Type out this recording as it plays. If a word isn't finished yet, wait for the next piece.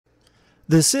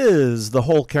This is the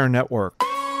Whole Care Network.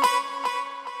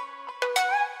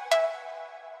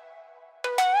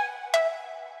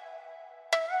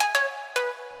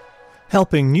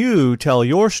 Helping you tell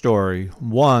your story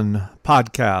one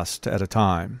podcast at a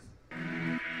time.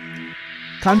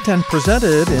 Content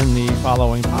presented in the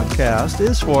following podcast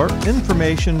is for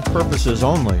information purposes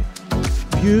only.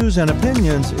 Views and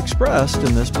opinions expressed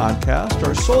in this podcast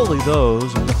are solely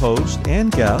those of the host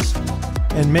and guest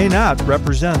and may not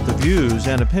represent the views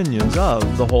and opinions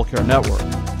of the Whole Care Network.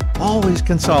 Always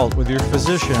consult with your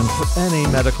physician for any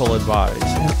medical advice,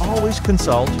 and always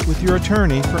consult with your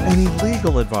attorney for any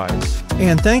legal advice.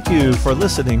 And thank you for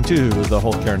listening to the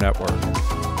Whole Care Network.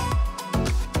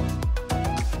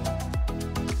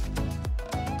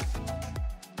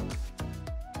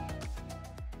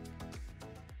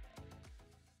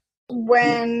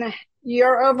 When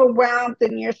you're overwhelmed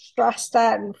and you're stressed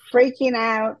out and freaking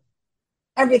out,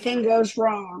 everything goes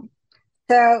wrong.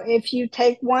 So if you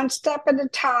take one step at a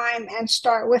time and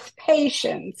start with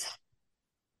patience,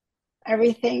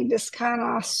 everything just kind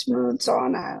of smooths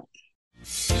on out.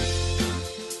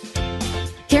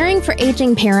 Caring for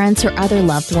aging parents or other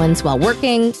loved ones while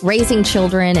working, raising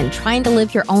children, and trying to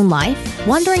live your own life?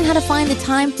 Wondering how to find the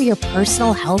time for your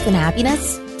personal health and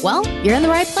happiness? Well, you're in the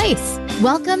right place.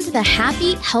 Welcome to the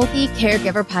Happy Healthy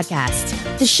Caregiver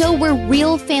podcast, the show where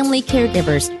real family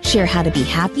caregivers share how to be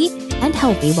happy and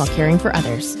healthy while caring for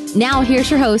others. Now,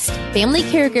 here's your host, family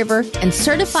caregiver and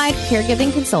certified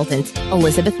caregiving consultant,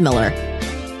 Elizabeth Miller.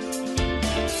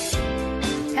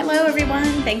 Hello, everyone.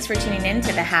 Thanks for tuning in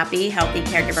to the Happy Healthy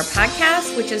Caregiver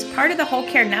podcast, which is part of the Whole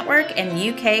Care Network and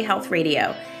UK Health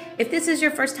Radio. If this is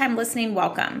your first time listening,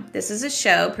 welcome. This is a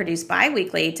show produced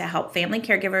bi-weekly to help family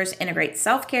caregivers integrate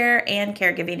self-care and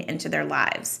caregiving into their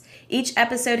lives. Each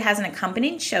episode has an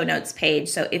accompanying show notes page,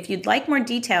 so if you'd like more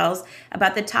details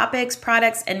about the topics,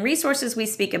 products, and resources we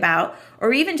speak about,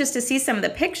 or even just to see some of the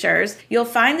pictures, you'll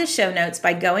find the show notes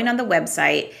by going on the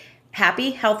website,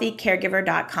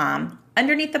 happyhealthycaregiver.com.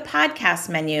 Underneath the podcast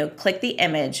menu, click the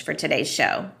image for today's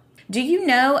show. Do you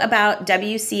know about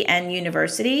WCN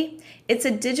University? It's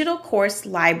a digital course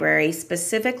library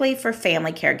specifically for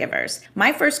family caregivers.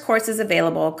 My first course is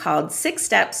available called 6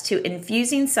 Steps to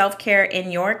Infusing Self-Care in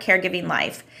Your Caregiving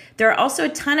Life. There are also a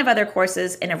ton of other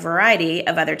courses in a variety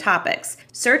of other topics.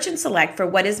 Search and select for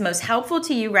what is most helpful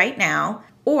to you right now,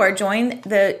 or join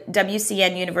the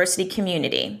WCN University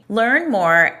community. Learn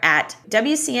more at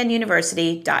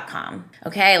wcnuniversity.com.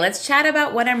 Okay, let's chat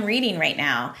about what I'm reading right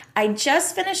now. I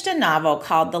just finished a novel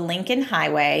called The Lincoln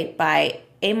Highway by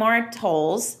Amor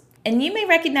Towles, and you may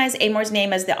recognize Amor's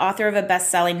name as the author of a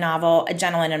best-selling novel, A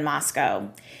Gentleman in Moscow.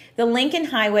 The Lincoln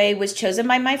Highway was chosen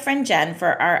by my friend Jen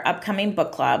for our upcoming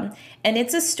book club, and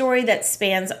it's a story that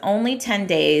spans only 10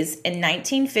 days in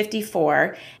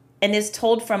 1954 and is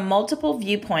told from multiple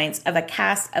viewpoints of a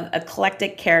cast of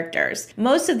eclectic characters.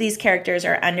 Most of these characters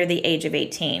are under the age of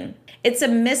 18. It's a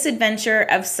misadventure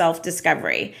of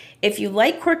self-discovery. If you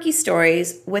like quirky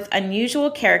stories with unusual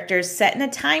characters set in a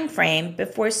time frame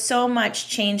before so much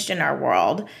changed in our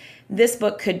world, this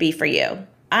book could be for you.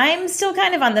 I'm still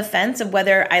kind of on the fence of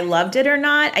whether I loved it or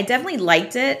not. I definitely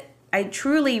liked it. I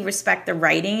truly respect the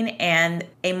writing and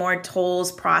Amor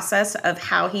Towles' process of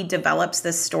how he develops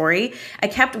this story. I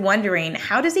kept wondering,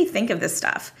 how does he think of this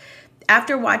stuff?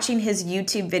 After watching his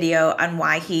YouTube video on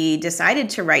why he decided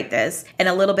to write this and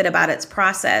a little bit about its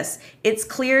process, it's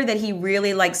clear that he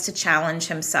really likes to challenge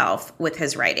himself with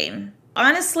his writing.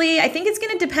 Honestly, I think it's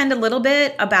going to depend a little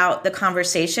bit about the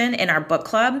conversation in our book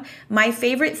club. My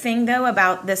favorite thing, though,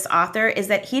 about this author is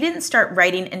that he didn't start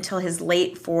writing until his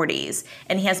late 40s,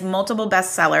 and he has multiple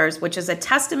bestsellers, which is a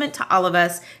testament to all of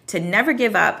us to never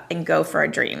give up and go for our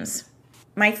dreams.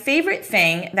 My favorite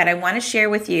thing that I want to share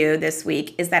with you this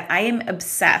week is that I am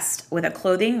obsessed with a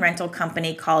clothing rental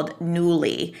company called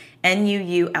Nuuly,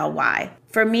 N-U-U-L-Y.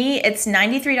 For me, it's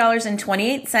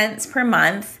 $93.28 per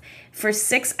month for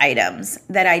 6 items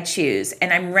that I choose,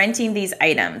 and I'm renting these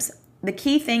items. The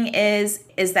key thing is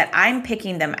that I'm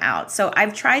picking them out. So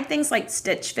I've tried things like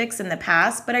Stitch Fix in the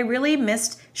past, but I really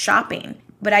missed shopping.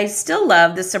 But I still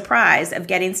love the surprise of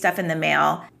getting stuff in the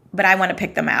mail, but I want to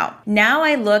pick them out. Now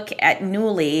I look at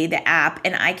Nuuly, the app,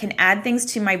 and I can add things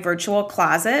to my virtual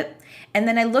closet. And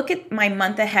then I look at my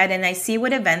month ahead and I see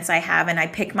what events I have and I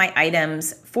pick my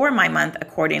items for my month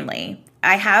accordingly.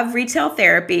 I have retail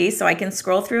therapy, so I can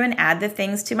scroll through and add the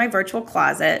things to my virtual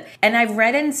closet. And I've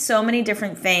rented so many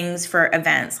different things for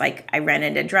events. Like I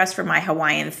rented a dress for my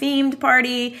Hawaiian themed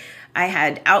party. I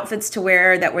had outfits to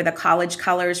wear that were the college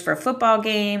colors for football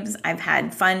games. I've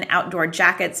had fun outdoor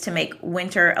jackets to make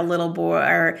winter a little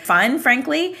more fun,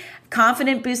 frankly.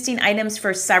 Confident boosting items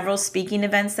for several speaking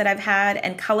events that I've had,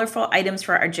 and colorful items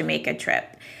for our Jamaica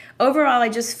trip. Overall, I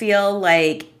just feel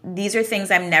like these are things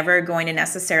I'm never going to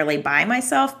necessarily buy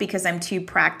myself because I'm too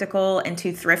practical and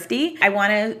too thrifty. I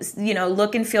want to,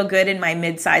 look and feel good in my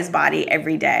mid-sized body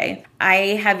every day.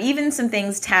 I have even some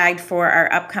things tagged for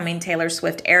our upcoming Taylor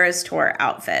Swift Eras Tour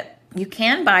outfit. You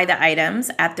can buy the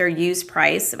items at their used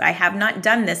price. I have not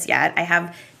done this yet. I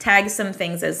have tagged some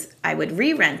things as I would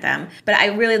re-rent them, but I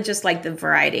really just like the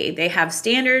variety. They have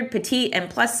standard, petite, and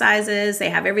plus sizes.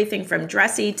 They have everything from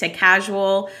dressy to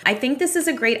casual. I think this is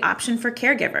a great option for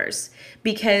caregivers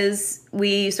because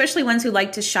especially ones who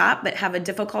like to shop but have a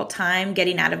difficult time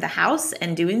getting out of the house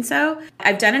and doing so.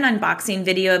 I've done an unboxing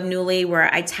video of Nuuly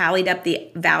where I tallied up the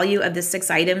value of the 6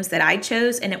 items that I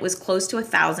chose, and it was close to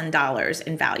 $1,000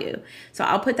 in value. So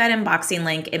I'll put that unboxing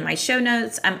link in my show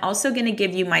notes. I'm also going to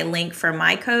give you my link for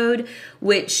my code,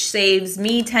 which saves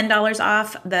me $10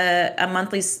 off a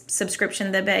monthly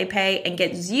subscription that I pay and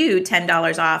gets you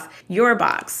 $10 off your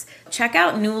box. Check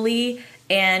out Nuuly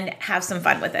and have some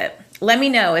fun with it. Let me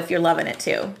know if you're loving it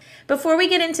too. Before we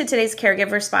get into today's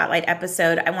Caregiver Spotlight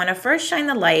episode, I want to first shine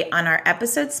the light on our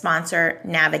episode sponsor,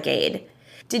 Navigate.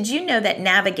 Did you know that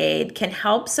Navigate can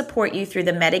help support you through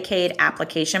the Medicaid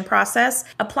application process?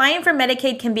 Applying for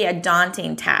Medicaid can be a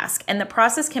daunting task, and the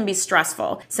process can be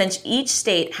stressful since each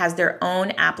state has their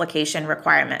own application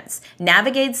requirements.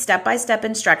 Navigate's step-by-step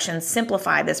instructions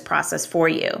simplify this process for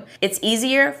you. It's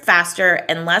easier, faster,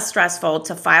 and less stressful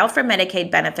to file for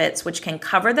Medicaid benefits, which can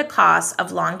cover the costs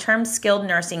of long-term skilled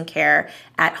nursing care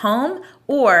at home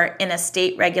or in a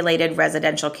state-regulated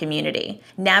residential community.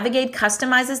 Navigate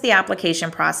customizes the application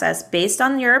process based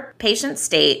on your patient's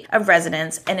state of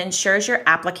residence and ensures your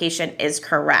application is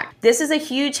correct. This is a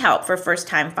huge help for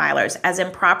first-time filers, as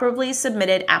improperly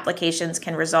submitted applications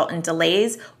can result in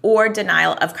delays or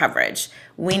denial of coverage.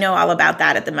 We know all about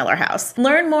that at the Miller House.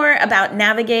 Learn more about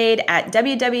Navigate at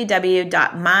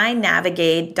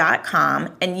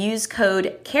www.mynavigate.com and use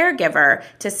code CAREGIVER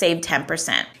to save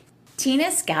 10%. Tena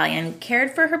Scallan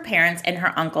cared for her parents and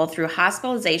her uncle through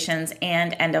hospitalizations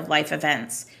and end-of-life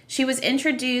events. She was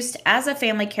introduced as a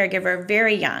family caregiver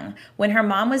very young when her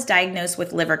mom was diagnosed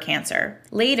with liver cancer.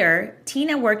 Later,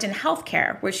 Tena worked in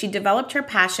healthcare where she developed her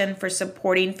passion for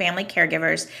supporting family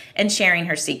caregivers and sharing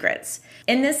her secrets.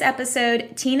 In this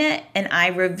episode, Tena and I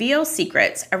reveal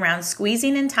secrets around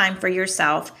squeezing in time for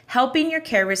yourself, helping your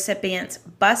care recipients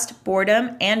bust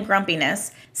boredom and grumpiness,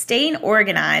 staying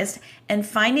organized, and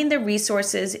finding the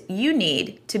resources you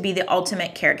need to be the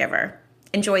ultimate caregiver.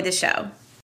 Enjoy the show.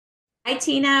 Hi,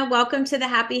 Tena. Welcome to the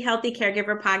Happy Healthy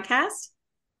Caregiver podcast.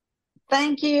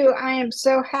 Thank you. I am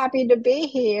so happy to be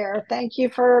here. Thank you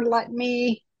for letting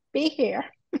me be here.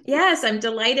 Yes, I'm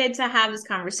delighted to have this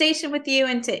conversation with you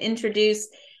and to introduce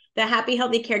the Happy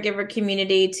Healthy Caregiver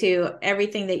community to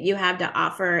everything that you have to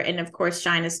offer, and of course,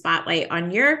 shine a spotlight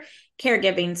on your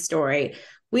caregiving story.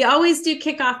 We always do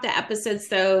kick off the episodes,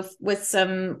 though, with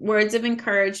some words of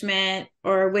encouragement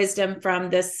or wisdom from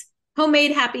this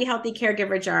homemade Happy Healthy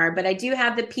Caregiver jar, but I do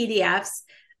have the PDFs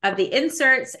of the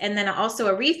inserts and then also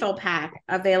a refill pack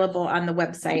available on the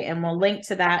website, and we'll link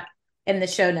to that in the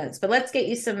show notes. But let's get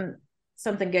you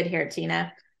something good here,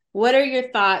 Tena. What are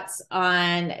your thoughts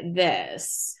on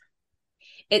this?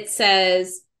 It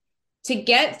says, to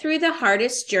get through the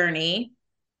hardest journey,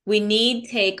 we need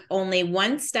take only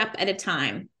one step at a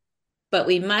time, but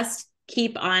we must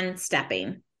keep on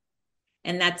stepping.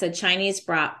 And that's a Chinese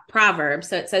proverb.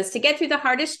 So it says, to get through the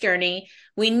hardest journey,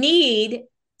 we need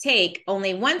take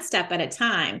only one step at a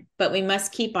time, but we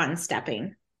must keep on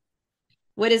stepping.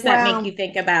 What does that make you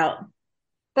think about?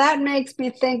 That makes me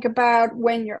think about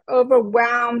when you're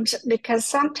overwhelmed, because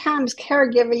sometimes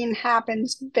caregiving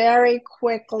happens very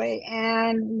quickly.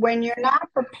 And when you're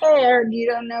not prepared, you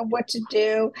don't know what to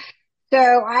do.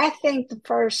 So I think the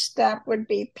first step would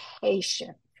be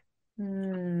patience.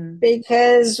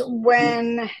 Because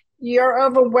when you're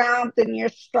overwhelmed and you're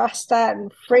stressed out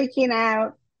and freaking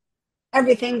out,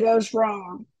 everything goes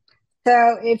wrong.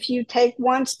 So if you take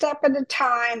one step at a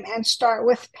time and start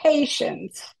with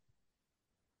patience,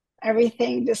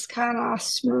 everything just kind of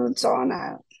smooths on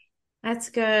out.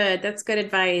 That's good. That's good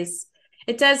advice.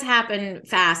 It does happen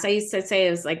fast. I used to say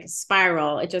it was like a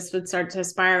spiral. It just would start to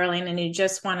spiraling and you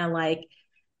just want to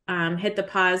hit the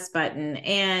pause button.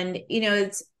 And,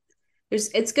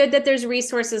 it's good that there's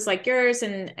resources like yours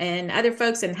and other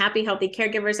folks and Happy Healthy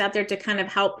Caregivers out there to kind of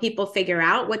help people figure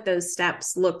out what those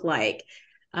steps look like.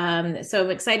 So I'm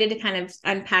excited to kind of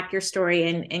unpack your story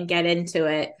and get into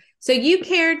it. So you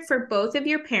cared for both of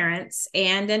your parents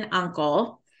and an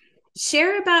uncle.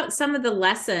 Share about some of the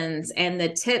lessons and the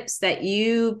tips that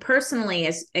you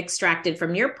personally extracted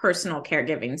from your personal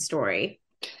caregiving story.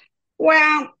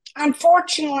 Well,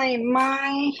 unfortunately,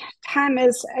 my time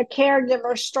as a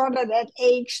caregiver started at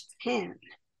age 10.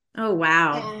 Oh,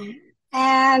 wow.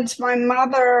 And my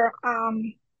mother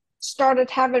started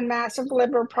having massive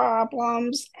liver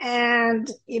problems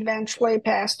and eventually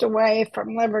passed away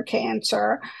from liver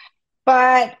cancer.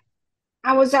 But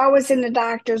I was always in the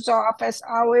doctor's office,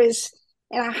 always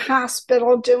in a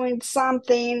hospital doing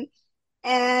something.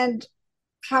 And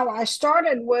how I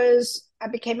started was I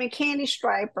became a candy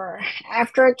striper.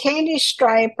 After a candy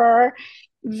striper,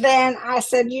 then I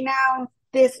said,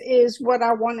 this is what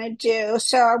I want to do.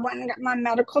 So I went and got my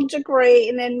medical degree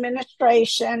in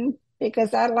administration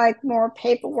because I like more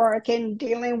paperwork and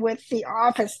dealing with the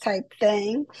office type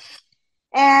thing.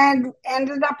 And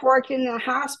ended up working in a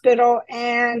hospital,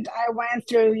 and I went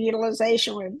through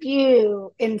utilization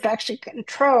review, infection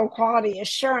control, quality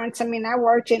assurance. I mean, I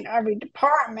worked in every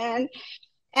department,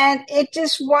 and it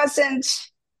just wasn't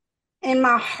in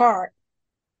my heart.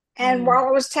 And while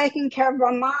I was taking care of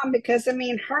my mom, because I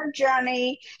mean, her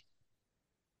journey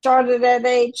started at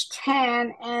age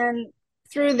 10, and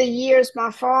through the years, my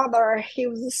father, he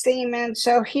was a seaman,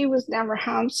 so he was never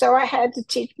home. So I had to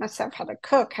teach myself how to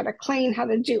cook, how to clean, how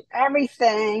to do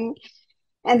everything.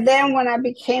 And then when I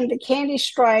became the candy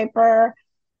striper,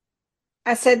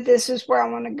 I said, this is where I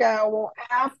want to go. Well,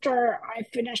 after I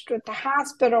finished with the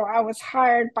hospital, I was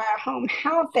hired by a home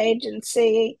health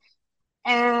agency.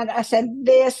 And I said,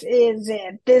 this is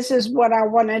it. This is what I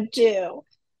want to do.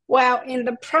 Well, in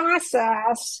the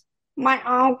process, my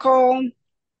uncle,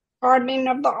 hardening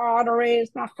of the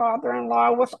arteries, my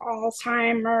father-in-law with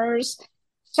Alzheimer's.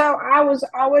 So I was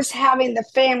always having the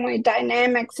family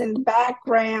dynamics in the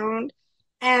background.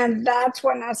 And that's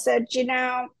when I said,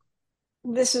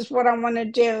 this is what I want to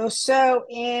do. So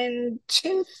in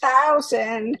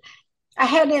 2000, I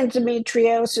had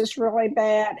endometriosis really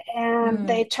bad, and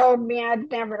they told me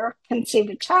I'd never conceive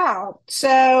a child.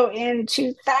 So in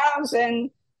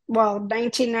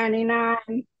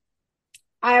 1999,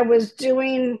 I was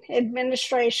doing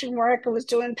administration work. I was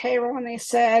doing payroll, and they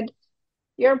said,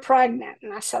 you're pregnant.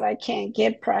 And I said, I can't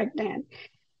get pregnant.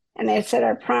 And they said,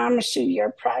 I promise you,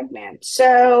 you're pregnant.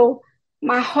 So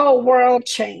my whole world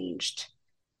changed.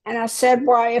 And I said,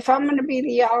 well, if I'm going to be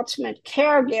the ultimate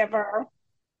caregiver,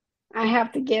 I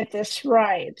have to get this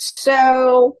right.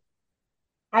 So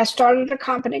I started a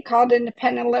company called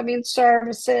Independent Living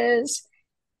Services,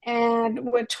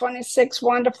 and with 26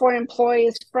 wonderful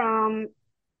employees from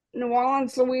New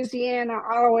Orleans, Louisiana,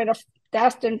 all the way to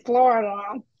Destin,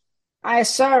 Florida, I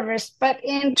serviced. But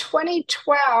in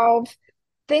 2012,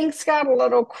 things got a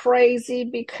little crazy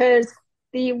because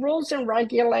the rules and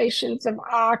regulations of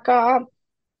ACA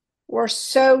were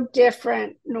so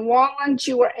different. New Orleans,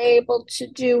 you were able to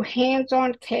do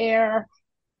hands-on care.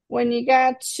 When you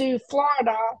got to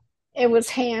Florida, it was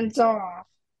hands-off.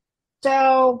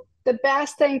 So the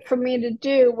best thing for me to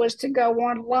do was to go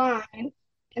online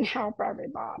and help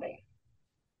everybody.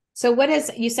 So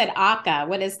you said ACA,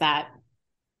 what is that?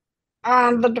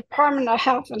 The Department of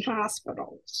Health and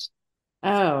Hospitals.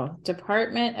 Oh,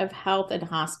 Department of Health and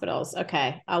Hospitals.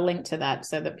 Okay. I'll link to that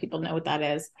so that people know what that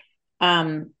is.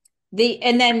 So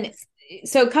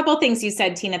a couple of things you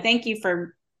said, Tena, thank you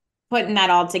for putting that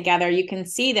all together. You can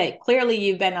see that clearly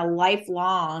you've been a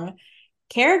lifelong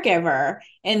caregiver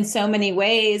in so many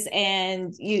ways.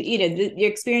 And your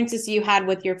experiences you had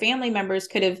with your family members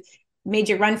could have made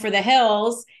you run for the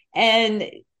hills, and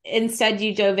instead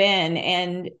you dove in.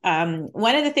 And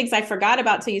one of the things I forgot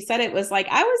about till you said it was like,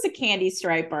 I was a candy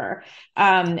striper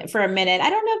for a minute. I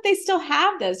don't know if they still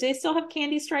have those. Do they still have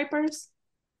candy stripers?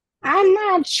 I'm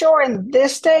not sure in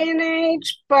this day and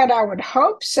age, but I would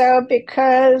hope so,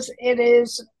 because it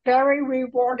is very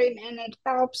rewarding and it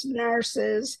helps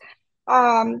nurses.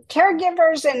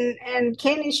 Caregivers and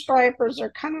candy stripers are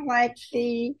kind of like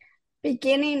the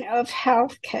beginning of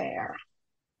healthcare.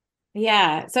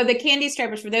 Yeah. So the candy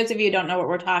stripers, for those of you who don't know what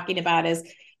we're talking about, is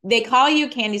they call you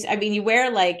candies. I mean, you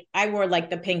wear I wore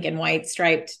the pink and white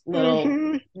striped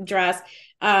little dress.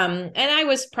 And I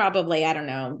was probably, I don't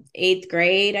know, 8th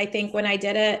grade, I think, when I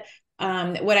did it.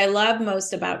 What I love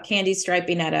most about candy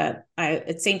striping at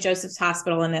St. Joseph's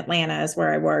Hospital in Atlanta is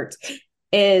where I worked,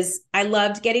 is I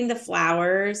loved getting the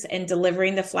flowers and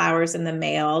delivering the flowers in the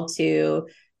mail to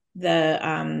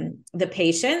the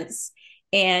patients,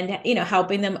 and,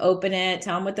 helping them open it,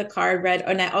 tell them what the card read.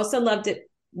 And I also loved it,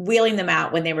 wheeling them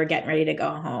out when they were getting ready to go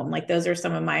home. Those are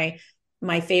some of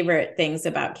my favorite things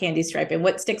about candy striping.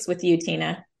 What sticks with you,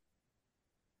 Tena?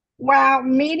 Well,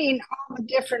 meeting all the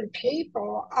different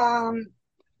people,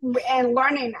 and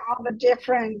learning all the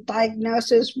different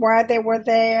diagnoses, why they were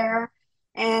there,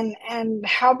 and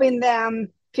helping them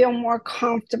feel more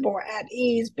comfortable at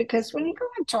ease. Because when you go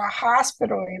into a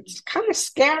hospital, it's kind of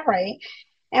scary.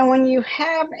 And when you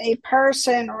have a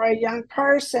person or a young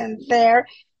person there,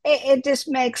 it just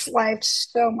makes life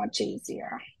so much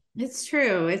easier. It's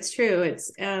true. It's true.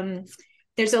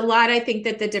 There's a lot, I think,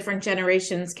 that the different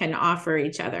generations can offer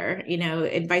each other,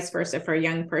 and vice versa for a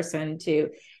young person to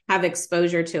have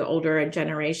exposure to older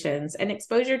generations and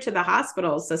exposure to the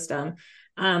hospital system.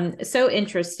 So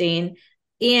interesting.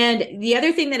 And the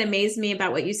other thing that amazed me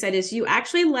about what you said is you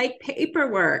actually like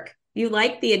paperwork. You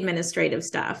like the administrative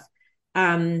stuff.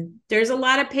 There's a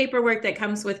lot of paperwork that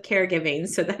comes with caregiving,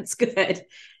 so that's good.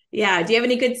 Yeah. Do you have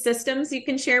any good systems you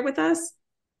can share with us?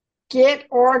 Get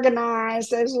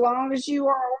organized. As long as you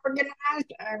are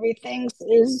organized, everything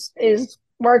is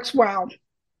works well.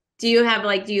 Do you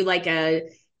like a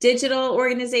digital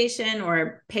organization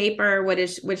or paper?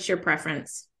 What's your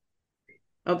preference?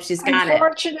 Oh, she's got it.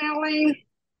 Unfortunately,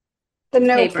 the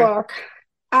Paper. notebook.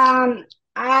 Um,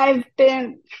 I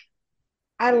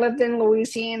lived in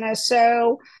Louisiana,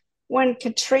 so when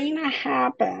Katrina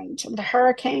happened, the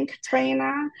Hurricane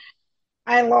Katrina,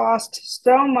 I lost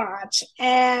so much.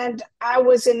 And I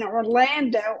was in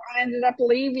Orlando. I ended up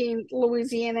leaving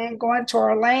Louisiana and going to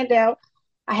Orlando.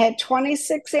 I had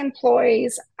 26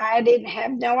 employees. I didn't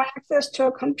have no access to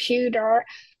a computer.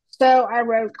 So I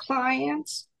wrote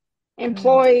clients,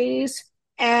 employees,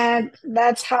 and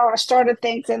that's how I started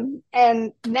things.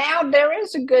 And now there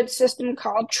is a good system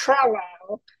called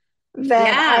Trello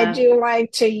that I do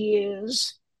like to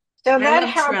use. So that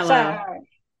helps out.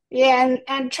 Yeah,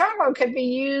 and Trello could be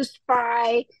used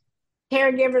by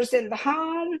caregivers in the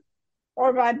home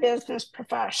or by business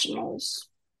professionals.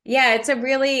 Yeah, it's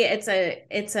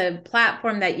a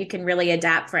platform that you can really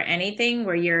adapt for anything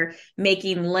where you're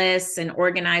making lists and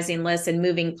organizing lists and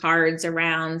moving cards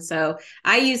around. So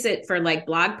I use it for like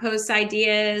blog post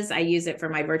ideas. I use it for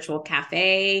my virtual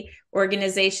cafe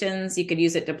organizations. You could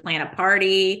use it to plan a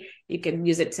party. We've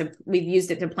used it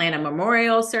to plan a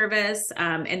memorial service.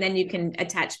 And then you can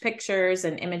attach pictures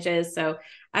and images. So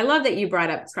I love that you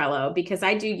brought up Trello because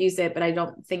I do use it, but I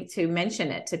don't think to mention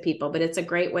it to people, but it's a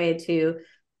great way to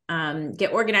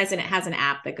get organized, and it has an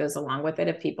app that goes along with it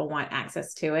if people want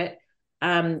access to it.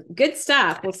 Good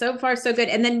stuff. Well, so far so good.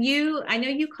 And then I know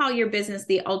you call your business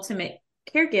the ultimate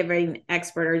caregiving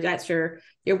expert, or that's your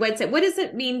website. What does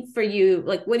it mean for you?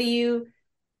 Like,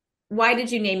 why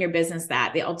did you name your business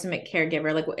that, the ultimate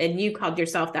caregiver? Like, and you called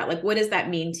yourself that, like, what does that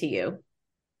mean to you?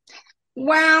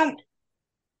 Well,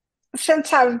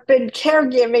 since I've been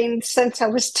caregiving since I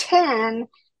was 10,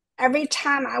 every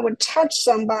time I would touch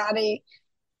somebody,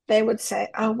 they would say,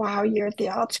 "Oh, wow, you're the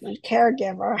ultimate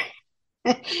caregiver."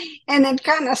 And it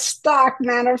kind of stuck.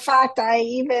 Matter of fact, I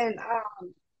even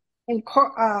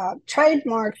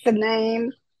trademarked the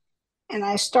name, and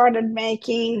I started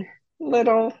making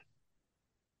little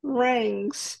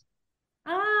rings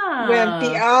with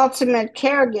the ultimate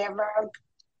caregiver,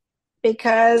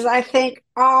 because I think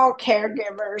all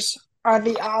caregivers are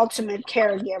the ultimate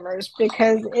caregivers,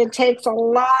 because it takes a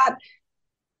lot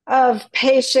of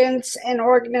patience and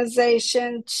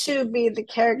organization to be the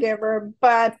caregiver.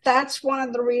 But that's one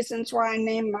of the reasons why I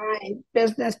named my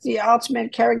business the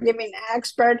Ultimate Caregiving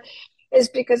Expert, is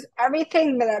because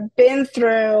everything that I've been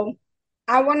through,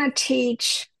 I want to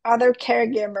teach other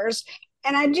caregivers.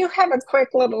 And I do have a quick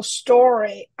little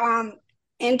story.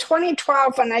 In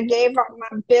 2012, when I gave up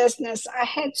my business, I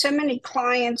had so many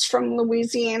clients from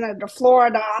Louisiana to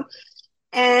Florida.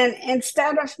 And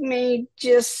instead of me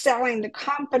just selling the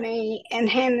company and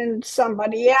handing to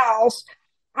somebody else,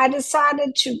 I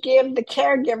decided to give the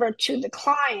caregiver to the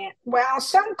client. Well,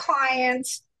 some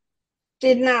clients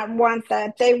did not want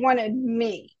that. They wanted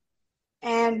me,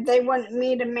 and they wanted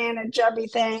me to manage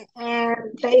everything.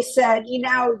 And they said,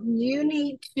 you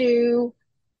need to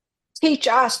teach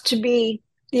us to be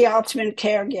the ultimate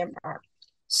caregiver.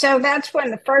 So that's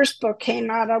when the first book came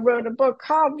out. I wrote a book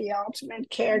called The Ultimate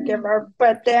Caregiver,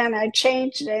 but then I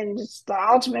changed it, and it's The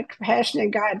Ultimate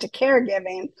Compassionate Guide to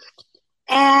Caregiving.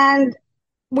 And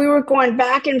we were going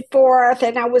back and forth,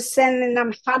 and I was sending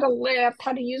them how to lift,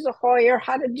 how to use a Hoyer,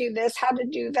 how to do this, how to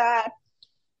do that.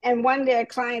 And one day a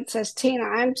client says, "Tena,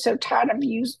 I'm so tired of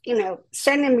you,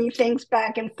 sending me things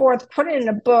back and forth. Put it in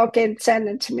a book and send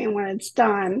it to me when it's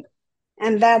done."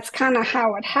 And that's kind of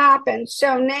how it happened.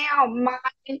 So now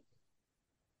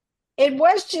it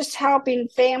was just helping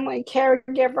family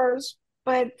caregivers,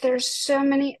 but there's so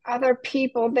many other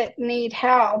people that need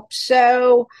help.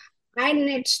 So I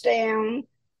niched down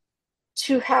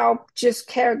to help just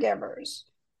caregivers,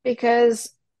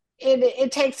 because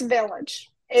it takes a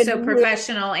village. So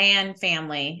professional and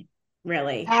family,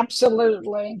 really.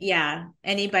 Absolutely. Yeah.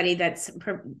 Anybody that's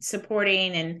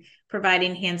supporting and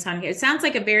providing hands-on care. It sounds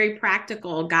like a very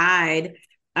practical guide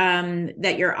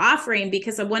that you're offering,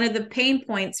 because of one of the pain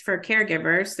points for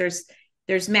caregivers.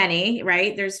 There's many,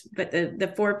 right? But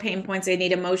the 4 pain points: they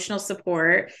need emotional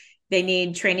support, they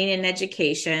need training and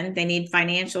education, they need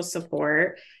financial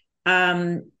support,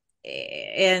 and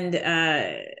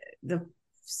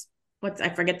I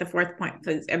forget the 4th point,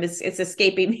 it's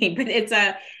escaping me,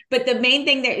 but the main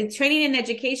thing that training and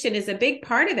education is a big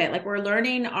part of it. Like, we're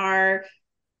learning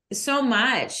so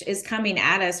much is coming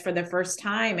at us for the first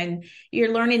time, and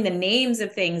you're learning the names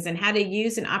of things and how to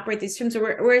use and operate these terms. So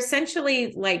we're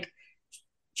essentially like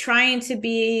trying to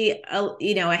be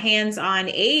a hands-on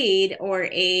aid, or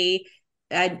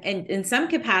and in some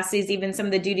capacities, even some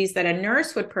of the duties that a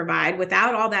nurse would provide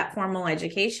without all that formal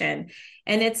education.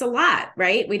 And it's a lot,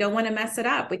 right? We don't want to mess it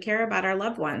up. We care about our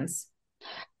loved ones.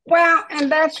 Well,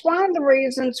 and that's one of the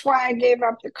reasons why I gave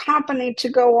up the company to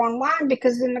go online,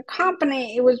 because in the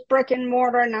company it was brick and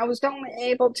mortar and I was only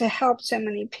able to help so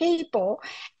many people.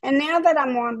 And now that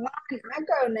I'm online, I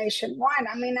go nationwide.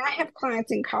 I mean, I have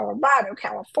clients in Colorado,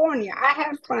 California. I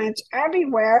have clients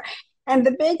everywhere. And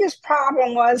the biggest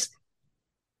problem was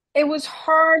it was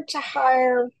hard to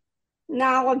hire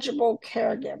knowledgeable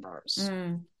caregivers.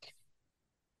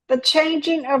 The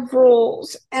changing of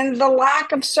rules and the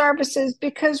lack of services,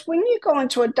 because when you go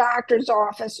into a doctor's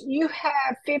office, you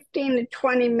have 15 to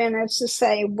 20 minutes to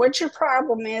say what your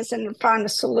problem is and to find a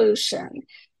solution.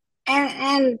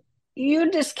 And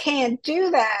you just can't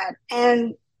do that.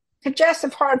 And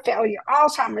congestive heart failure,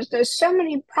 Alzheimer's, there's so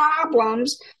many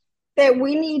problems that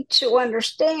we need to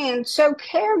understand. So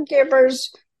caregivers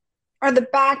are the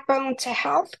backbone to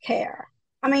healthcare.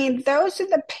 I mean, those are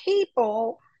the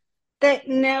people that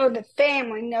know the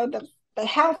family, know the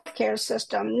healthcare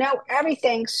system, know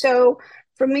everything. So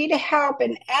for me to help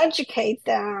and educate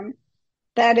them,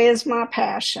 that is my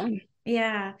passion.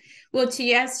 Yeah. Well,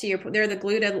 they're the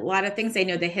glue to a lot of things. They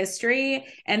know the history,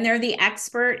 and they're the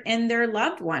expert in their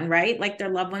loved one, right? Like their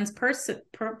loved one's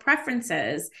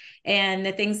preferences and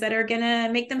the things that are going to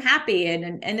make them happy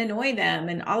and annoy them.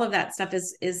 And all of that stuff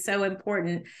is so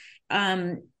important.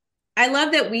 I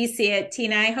love that we see it,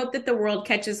 Tena. I hope that the world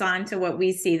catches on to what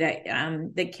we see, that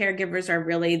the caregivers are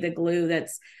really the glue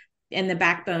that's in the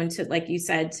backbone to, like you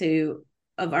said,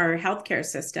 of our healthcare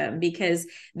system, because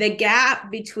the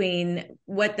gap between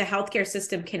what the healthcare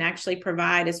system can actually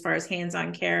provide as far as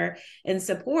hands-on care and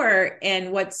support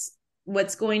and what's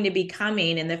going to be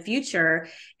coming in the future,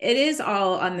 it is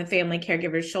all on the family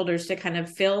caregiver's shoulders to kind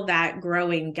of fill that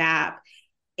growing gap.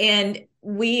 And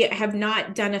we have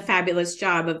not done a fabulous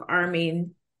job of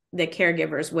arming the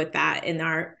caregivers with that. And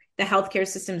the healthcare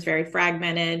system is very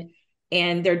fragmented,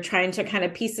 and they're trying to kind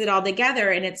of piece it all together.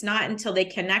 And it's not until they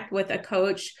connect with a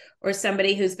coach or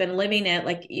somebody who's been living it,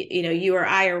 like, you or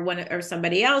I or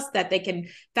somebody else, that they can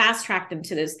fast track them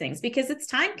to those things, because it's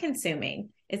time consuming.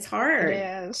 It's hard.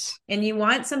 Yes. And you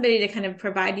want somebody to kind of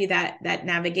provide you that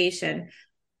navigation.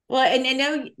 Well, and I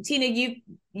know, Tena,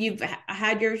 you've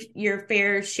had your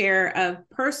fair share of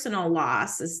personal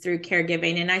losses through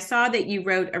caregiving. And I saw that you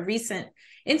wrote a recent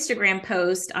Instagram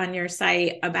post on your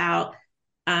site about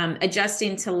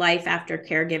adjusting to life after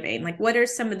caregiving. Like, what are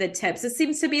some of the tips? It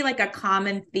seems to be like a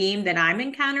common theme that I'm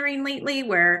encountering lately,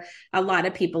 where a lot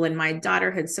of people in my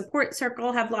daughterhood support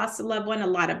circle have lost a loved one, a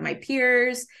lot of my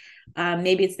peers.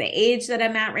 Maybe it's the age that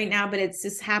I'm at right now, but it's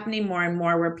just happening more and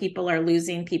more, where people are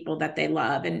losing people that they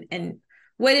love. And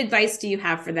what advice do you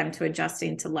have for them to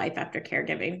adjusting to life after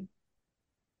caregiving?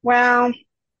 Well,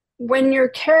 when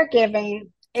you're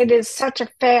caregiving, it is such a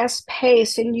fast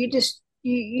pace, and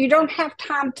you don't have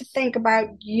time to think about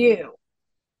you.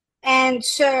 And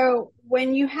so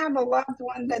when you have a loved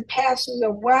one that passes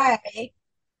away,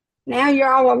 now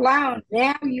you're all alone.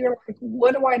 Now you're like,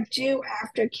 what do I do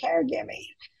after caregiving?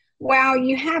 Well,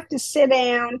 you have to sit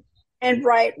down and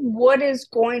write, what is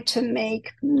going to make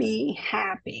me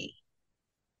happy?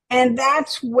 And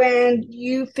that's when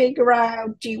you figure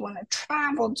out, do you want to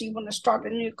travel? Do you want to start a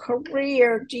new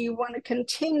career? Do you want to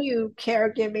continue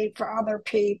caregiving for other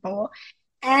people?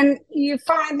 And you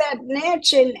find that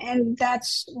niche, and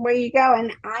that's where you go.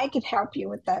 And I could help you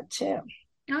with that too.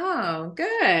 Oh,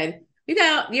 good.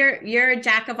 You're a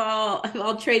jack of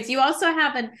all trades. You also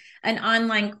have an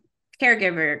online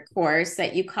caregiver course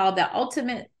that you call the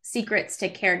Ultimate Secrets to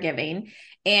Caregiving.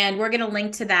 And we're going to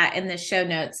link to that in the show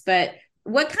notes. But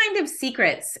what kind of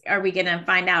secrets are we going to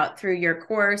find out through your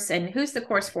course, and who's the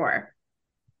course for?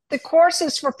 The course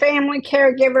is for family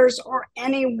caregivers or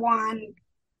anyone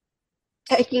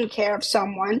taking care of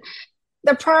someone.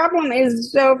 The problem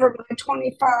is over my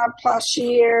 25 plus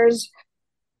years,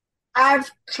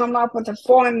 I've come up with a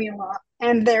formula,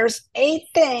 and there's 8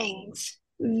 things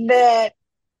that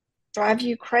drive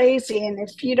you crazy. And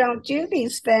if you don't do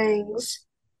these things,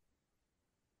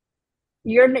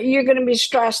 you're going to be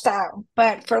stressed out.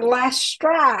 But for less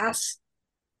stress,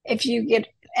 if you get,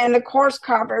 and the course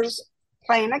covers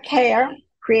plan of care,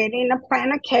 creating a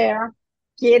plan of care,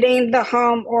 getting the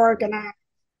home organized.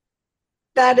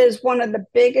 That is one of the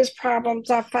biggest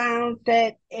problems I found,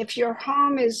 that if your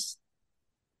home is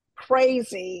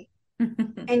crazy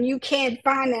and you can't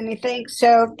find anything,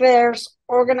 so there's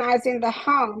organizing the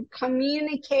home,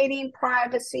 communicating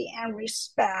privacy and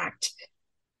respect.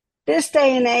 This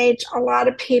day and age, a lot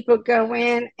of people go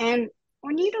in, and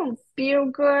when you don't feel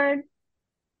good,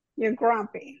 you're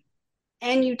grumpy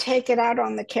and you take it out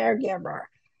on the caregiver.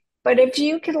 But if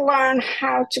you can learn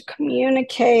how to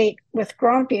communicate with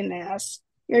grumpiness,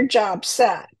 your job's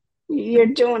set. You're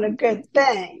doing a good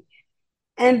thing.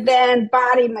 And then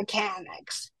body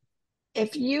mechanics.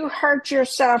 If you hurt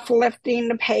yourself lifting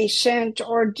the patient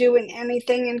or doing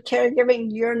anything in caregiving,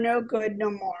 you're no good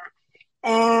no more.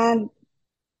 And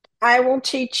I will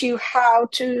teach you how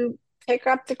to pick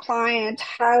up the client,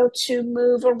 how to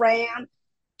move around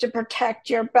to protect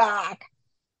your back.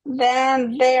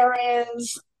 Then there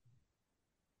is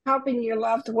helping your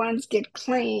loved ones get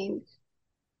clean.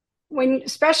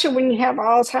 Especially when you have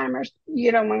Alzheimer's,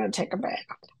 you don't want to take a bath.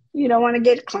 You don't want to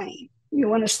get clean. You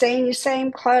want to stay in your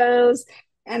same clothes.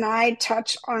 And I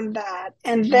touch on that.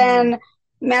 And then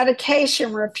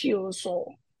medication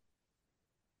refusal.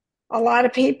 A lot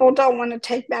of people don't want to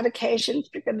take medications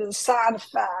because of the side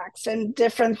effects and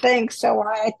different things. So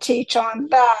I teach on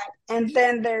that. And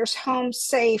then there's home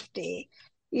safety.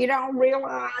 You don't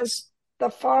realize the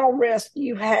fall risk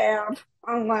you have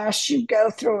unless you go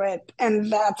through it. And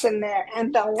that's in there.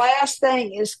 And the last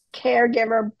thing is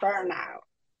caregiver burnout.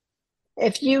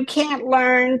 If you can't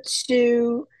learn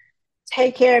to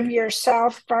take care of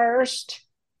yourself first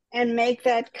and make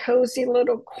that cozy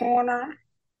little corner,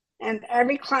 and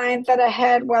every client that I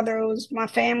had, whether it was my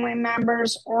family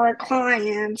members or a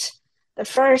client, the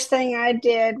first thing I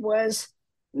did was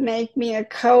make me a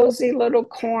cozy little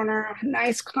corner, a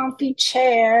nice comfy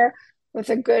chair with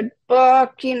a good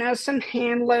book, some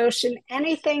hand lotion,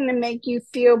 anything to make you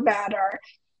feel better.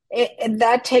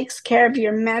 That takes care of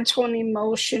your mental and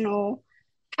emotional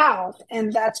health,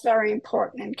 and that's very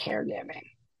important in caregiving.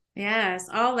 Yes,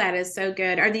 all that is so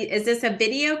good. Is this a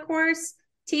video course,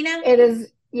 Tena? It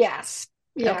is, yes.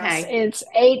 Okay. It's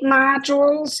 8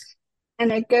 modules,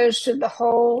 and it goes through the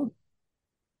whole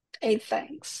 8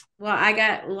 things. Well, I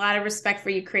got a lot of respect for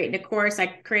you creating a course. I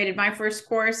created my first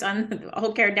course on the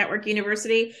Whole Care Network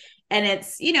University, and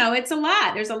it's a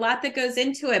lot. There's a lot that goes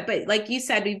into it. But like you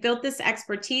said, we built this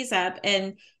expertise up,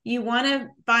 and you want to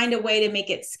find a way to make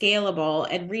it scalable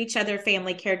and reach other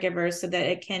family caregivers so that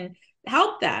it can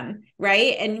help them,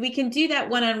 right? And we can do that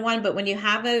one-on-one, but when you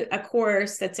have a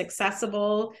course that's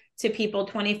accessible to people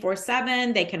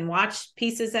 24/7, they can watch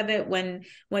pieces of it when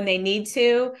they need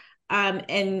to.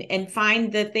 And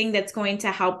find the thing that's going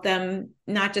to help them,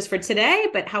 not just for today,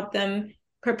 but help them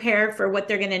prepare for what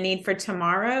they're going to need for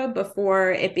tomorrow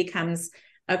before it becomes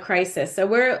a crisis. So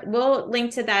we'll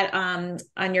link to that on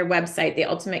your website,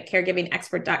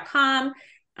 theultimatecaregivingexpert.com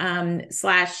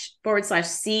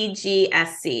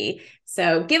 //CGSC.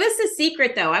 So give us a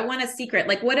secret though. I want a secret.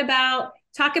 Like,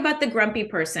 talk about the grumpy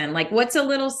person. Like, what's a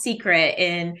little secret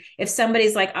in if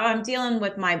somebody's like, oh, I'm dealing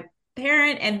with my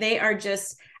parent and they are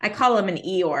just, I call them an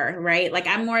Eeyore, right? Like,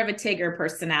 I'm more of a Tigger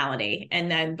personality.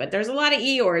 But there's a lot of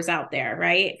Eeyores out there,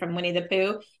 right? From Winnie the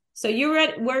Pooh. So you're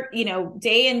at work,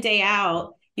 day in, day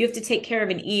out, you have to take care of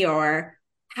an Eeyore.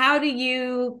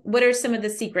 What are some of the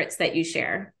secrets that you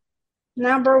share?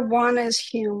 Number 1 is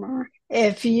humor.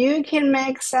 If you can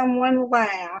make someone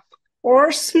laugh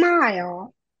or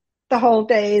smile, the whole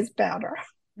day is better.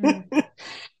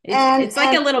 It's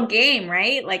like a little game,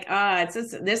 right? Like,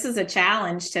 this is a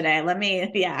challenge today.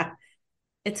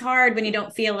 It's hard when you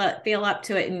don't feel up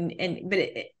to it, but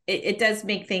it does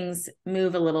make things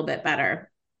move a little bit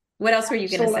better. What else were you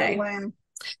going to say?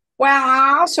 Well,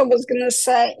 I also was going to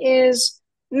say is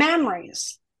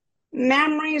memories.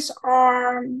 Memories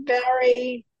are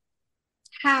very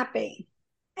happy.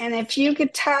 And if you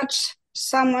could touch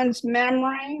someone's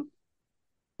memory,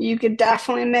 you could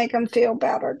definitely make them feel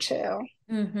better too.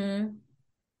 Mm-hmm.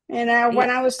 When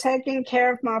I was taking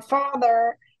care of my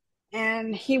father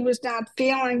and he was not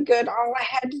feeling good, all I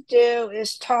had to do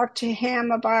is talk to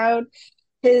him about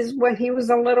when he was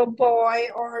a little boy,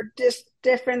 or just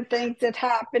different things that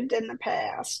happened in the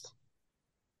past.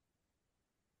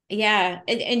 Yeah.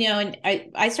 And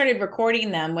I started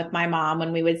recording them with my mom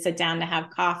when we would sit down to have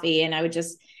coffee, and I would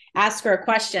just ask her a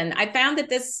question. I found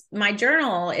that my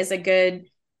journal is a good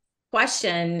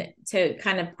question to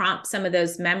kind of prompt some of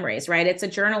those memories, right? It's a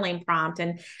journaling prompt.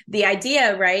 And the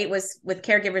idea, right, was with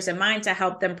caregivers in mind to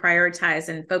help them prioritize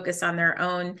and focus on their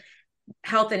own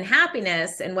health and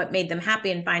happiness and what made them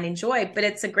happy and finding joy. But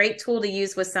it's a great tool to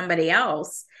use with somebody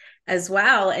else as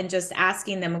well, and just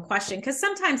asking them a question, because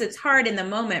sometimes it's hard in the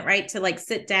moment, right, to like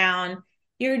sit down,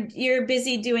 you're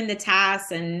busy doing the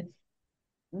tasks and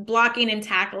blocking and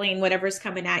tackling whatever's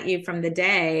coming at you from the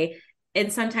day,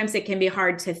 and sometimes it can be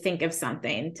hard to think of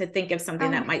something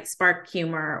that might spark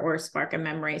humor or spark a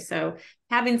memory. So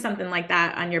having something like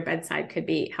that on your bedside could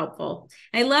be helpful.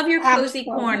 I love your cozy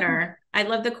corner. I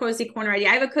love the cozy corner idea.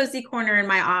 I have a cozy corner in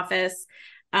my office.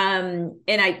 And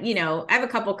I have a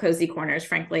couple cozy corners,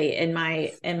 frankly, in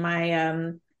my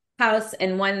house.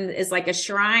 And one is like a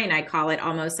shrine, I call it,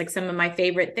 almost like some of my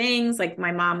favorite things, like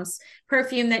my mom's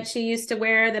perfume that she used to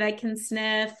wear that I can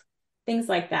sniff, things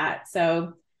like that.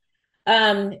 So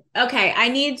okay, I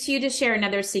need you to share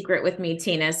another secret with me,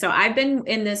 Tena. So I've been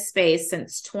in this space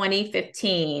since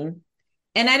 2015,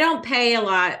 and I don't pay a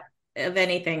lot of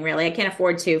anything really. I can't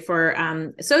afford to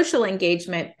for social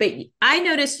engagement, but I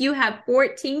noticed you have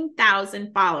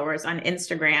 14,000 followers on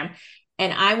Instagram,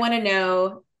 and I want to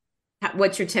know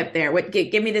what's your tip there.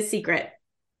 Give me the secret.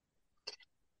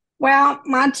 Well,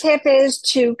 my tip is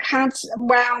to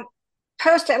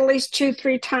post at least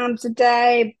 2-3 times a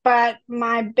day, but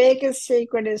my biggest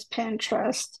secret is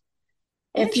Pinterest.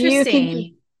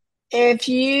 Interesting. If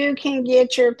you can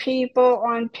get your people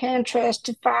on Pinterest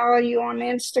to follow you on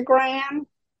Instagram,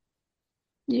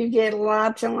 you get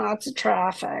lots and lots of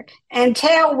traffic. And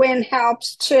Tailwind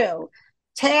helps too.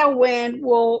 Tailwind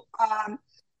will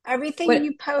everything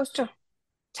you post to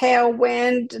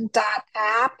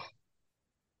tailwind.app.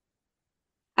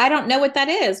 I don't know what that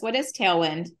is. What is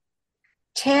Tailwind?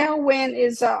 Tailwind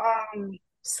is a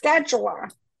scheduler,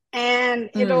 and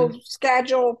it'll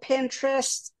schedule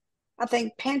Pinterest, I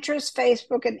think Pinterest,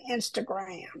 Facebook, and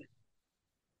Instagram.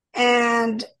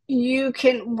 And you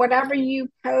can, whatever you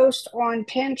post on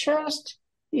Pinterest,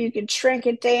 you can shrink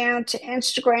it down to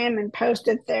Instagram and post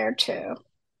it there too.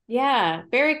 Yeah,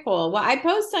 very cool. Well, I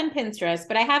post on Pinterest,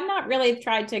 but I have not really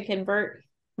tried to convert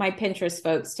my Pinterest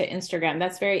folks to Instagram.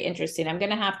 That's very interesting. I'm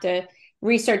going to have to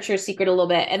research your secret a little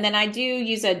bit. And then I don't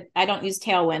use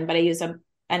Tailwind, but I use an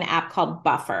app called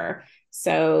Buffer.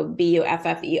 So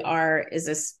Buffer is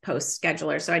this post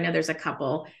scheduler. So I know there's a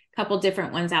couple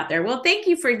different ones out there. Well, thank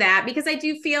you for that, because I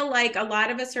do feel like a lot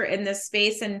of us are in this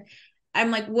space, and I'm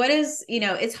like,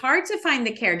 it's hard to find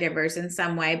the caregivers in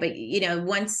some way, but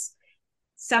once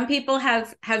some people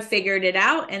have figured it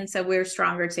out, and so we're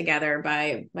stronger together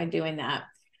by doing that.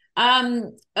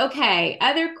 Okay.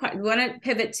 We want to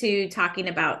pivot to talking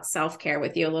about self-care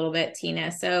with you a little bit,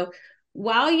 Tena. So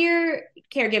while you're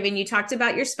caregiving, you talked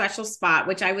about your special spot,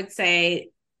 which I would say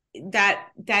that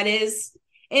is,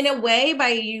 in a way, by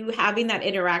you having that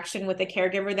interaction with a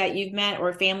caregiver that you've met or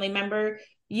a family member,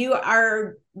 you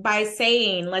are, by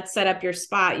saying, let's set up your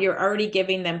spot, you're already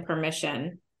giving them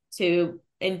permission to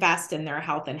invest in their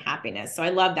health and happiness. So I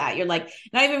love that. You're like,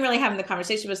 not even really having the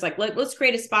conversation, but it's like, let's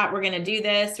create a spot. We're going to do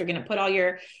this. We're going to put all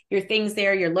your things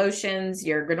there, your lotions,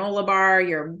 your granola bar,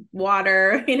 your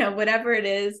water, whatever it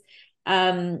is.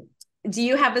 Do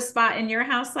you have a spot in your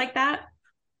house like that?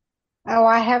 Oh,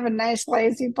 I have a nice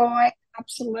lazy boy,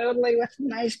 absolutely, with a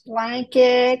nice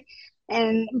blanket.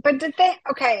 But the thing,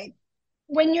 okay,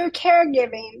 when you're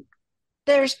caregiving,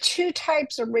 there's 2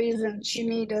 types of reasons you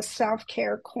need a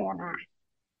self-care corner.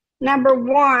 Number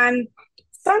one,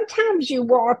 sometimes you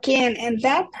walk in and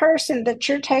that person that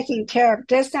you're taking care of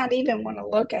does not even want to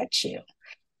look at you.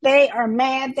 They are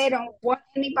mad. They don't want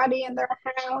anybody in their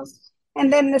house.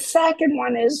 And then the second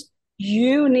one is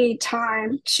you need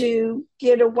time to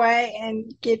get away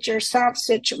and get yourself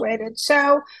situated.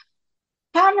 So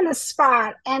having a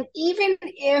spot, and even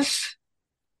if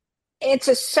it's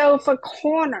a sofa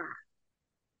corner,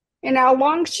 as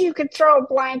long as you could throw a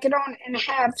blanket on and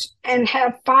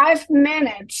have 5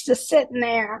 minutes to sit in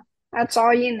there, that's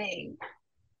all you need.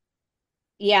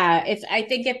 Yeah, I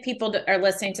think if people are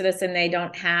listening to this and they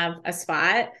don't have a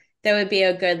spot, that would be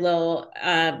a good little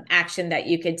action that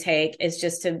you could take, is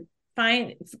just to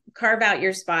carve out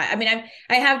your spot. I mean,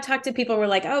 I have talked to people who are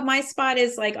like, oh, my spot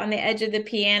is like on the edge of the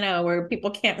piano where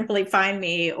people can't really find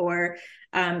me, or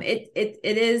it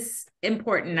is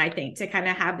important, I think, to kind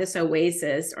of have this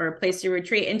oasis or a place to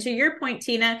retreat. And to your point,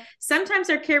 Tena, sometimes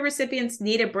our care recipients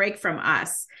need a break from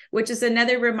us, which is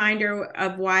another reminder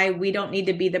of why we don't need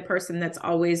to be the person that's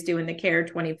always doing the care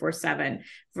 24/7.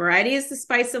 Variety is the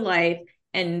spice of life.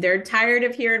 And they're tired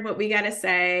of hearing what we got to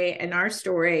say and our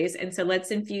stories. And so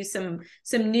let's infuse some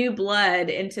new blood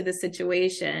into the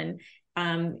situation.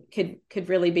 Could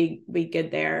really be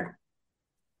good there.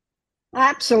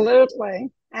 Absolutely.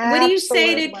 What do you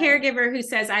say to a caregiver who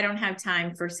says, I don't have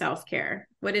time for self-care?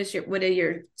 What are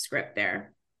your script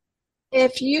there?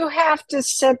 If you have to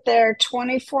sit there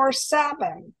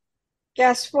 24/7,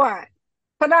 guess what?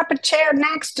 Put up a chair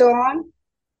next to them,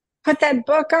 put that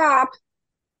book up,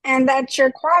 and that's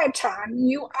your quiet time.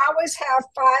 You always have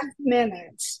 5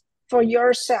 minutes for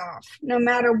yourself, no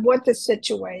matter what the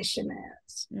situation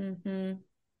is. Mm-hmm.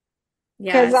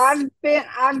 Because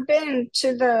I've been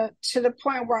to the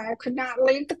point where I could not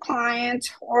leave the client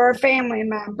or a family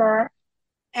member,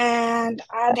 and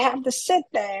I'd have to sit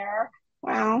there.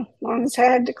 Well, as long as I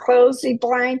had the cozy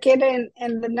blanket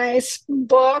and the nice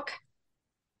book,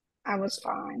 I was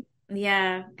fine.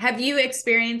 Yeah. Have you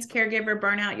experienced caregiver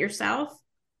burnout yourself?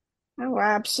 Oh,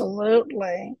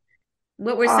 absolutely.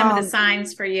 What were some of the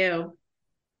signs for you?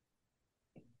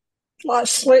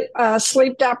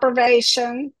 Sleep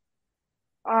deprivation,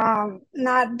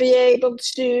 not be able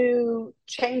to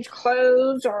change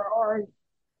clothes or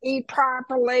eat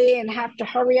properly and have to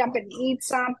hurry up and eat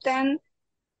something.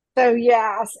 So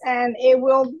yes, and it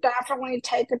will definitely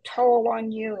take a toll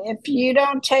on you. If you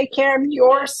don't take care of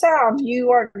yourself,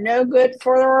 you are no good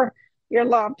for your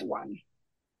loved one.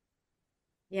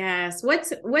 Yes.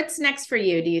 What's next for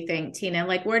you, do you think, Tena?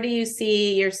 Like, where do you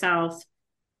see yourself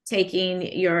taking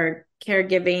your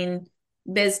caregiving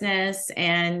business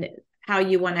and how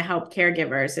you want to help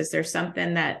caregivers? Is there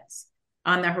something that's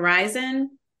on the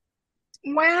horizon?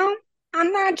 Well,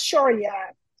 I'm not sure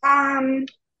yet.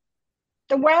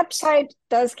 The website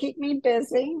does keep me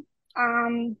busy.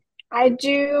 I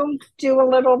do a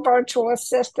little virtual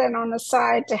assistant on the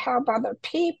side to help other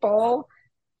people.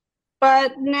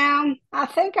 But now I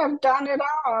think I've done it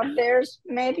all. There's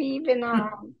maybe even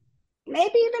a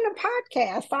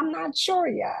podcast. I'm not sure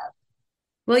yet.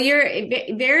 Well, you're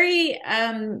very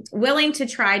willing to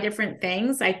try different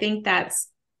things. I think that's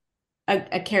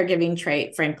a caregiving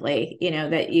trait, frankly,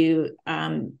 that you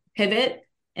pivot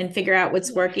and figure out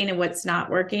what's working and what's not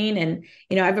working. And,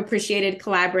 I've appreciated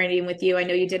collaborating with you. I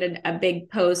know you did a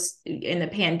big post in the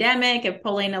pandemic of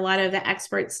pulling a lot of the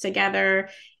experts together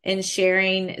and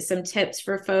sharing some tips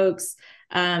for folks.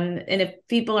 And if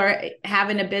people are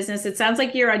having a business, it sounds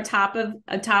like you're on top of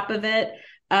it.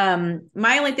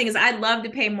 My only thing is I'd love to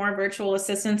pay more virtual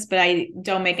assistants, but I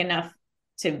don't make enough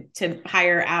to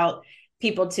hire out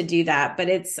people to do that. But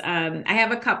it's, I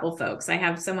have a couple folks. I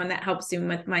have someone that helps me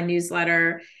with my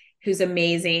newsletter who's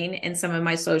amazing, and some of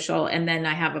my social. And then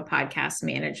I have a podcast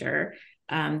manager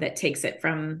that takes it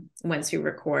from once you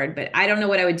record. But I don't know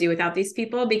what I would do without these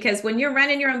people, because when you're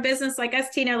running your own business like us,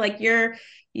 Tena, like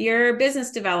your business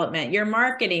development, your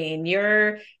marketing,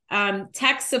 your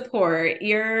tech support,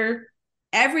 your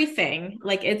everything,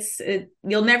 like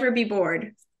you'll never be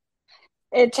bored.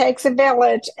 It takes a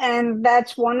village, and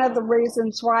that's one of the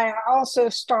reasons why I also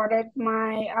started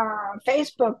my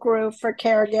Facebook group for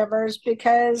caregivers,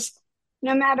 because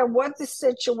no matter what the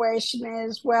situation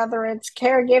is, whether it's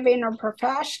caregiving or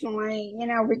professionally,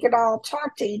 we could all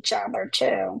talk to each other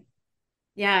too.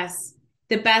 Yes.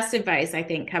 The best advice, I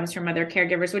think, comes from other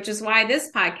caregivers, which is why this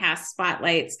podcast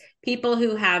spotlights people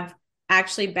who have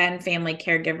actually been family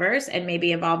caregivers and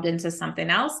maybe evolved into something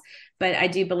else. But I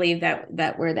do believe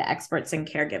that we're the experts in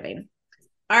caregiving.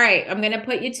 All right, I'm going to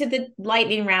put you to the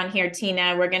lightning round here,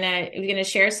 Tena. We're going to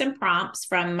share some prompts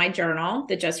from my journal,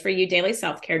 the Just For You Daily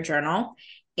Self-Care Journal.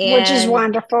 Which is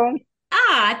wonderful.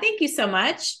 Thank you so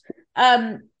much.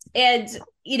 And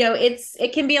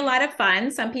it can be a lot of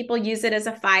fun. Some people use it as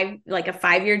a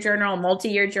 5-year journal, a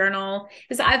multi-year journal.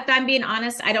 Because if I'm being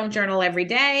honest, I don't journal every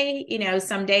day.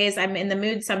 Some days I'm in the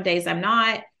mood, some days I'm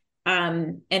not.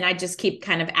 And I just keep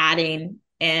kind of adding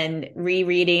and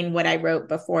rereading what I wrote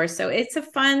before. So it's a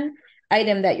fun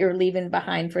item that you're leaving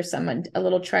behind for someone, a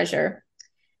little treasure.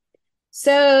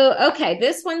 So, okay,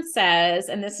 this one says,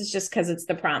 and this is just because it's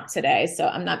the prompt today, so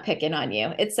I'm not picking on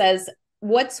you. It says,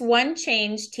 what's one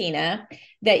change, Tena,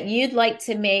 that you'd like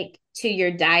to make to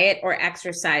your diet or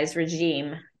exercise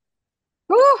regime?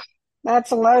 Whew,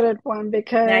 that's a loaded one,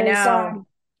 because I know.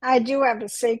 I do have a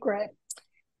secret.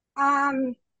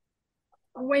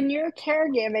 when you're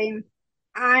caregiving,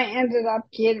 I ended up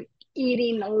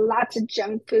eating lots of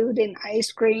junk food and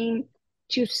ice cream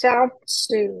to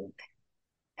self-soothe.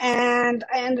 And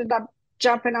I ended up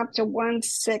jumping up to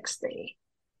 160.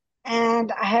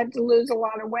 And I had to lose a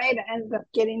lot of weight. I ended up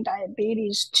getting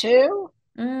diabetes too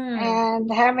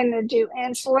and having to do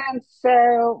insulin.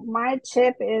 So my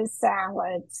tip is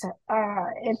salads.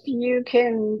 If you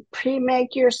can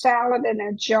pre-make your salad in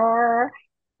a jar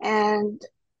and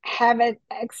have it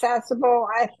accessible,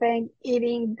 I think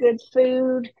eating good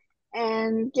food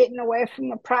and getting away from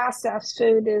the processed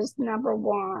food is number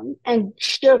one. And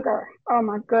sugar, oh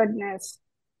my goodness.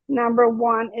 Number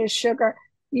one is sugar.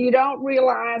 You don't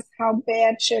realize how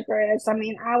bad sugar is. I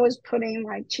mean, I was putting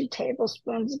like 2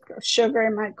 tablespoons of sugar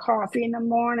in my coffee in the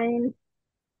morning.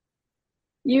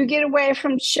 You get away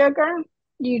from sugar,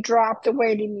 you drop the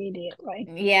weight immediately.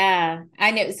 Yeah,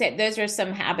 I know. So those are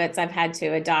some habits I've had to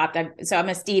adopt. So I'm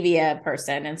a stevia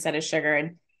person instead of sugar,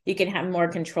 and you can have more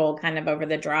control kind of over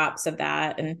the drops of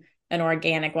that, and an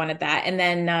organic one at that. And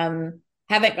then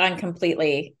haven't gone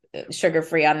completely sugar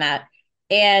free on that.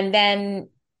 And then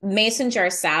mason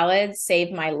jar salads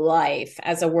saved my life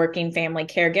as a working family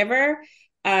caregiver.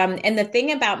 And the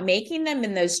thing about making them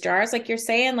in those jars, like you're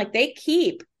saying, like they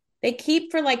keep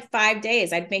for like 5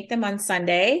 days. I'd make them on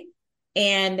Sunday.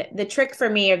 And the trick for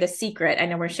me, or the secret, I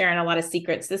know we're sharing a lot of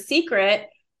secrets. The secret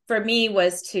for me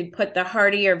was to put the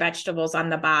heartier vegetables on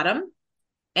the bottom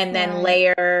and then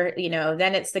layer,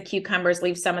 then it's the cucumbers,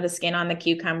 leave some of the skin on the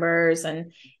cucumbers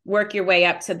and work your way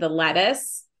up to the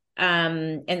lettuce.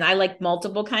 And I like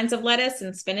multiple kinds of lettuce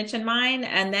and spinach in mine.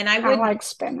 And then I like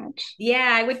spinach. Yeah,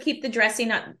 I would keep the dressing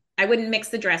up. I wouldn't mix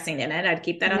the dressing in it. I'd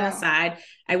keep that on the side.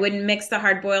 I wouldn't mix the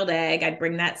hard-boiled egg. I'd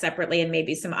bring that separately and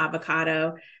maybe some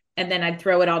avocado. And then I'd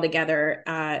throw it all together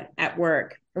at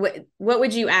work. What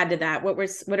would you add to that? What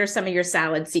are some of your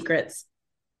salad secrets?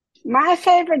 My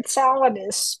favorite salad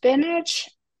is spinach,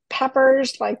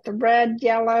 peppers, like the red,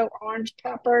 yellow, orange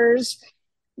peppers,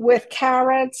 with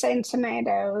carrots and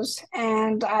tomatoes.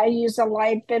 And I use a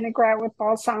light vinaigrette with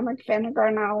balsamic vinegar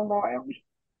and olive oil.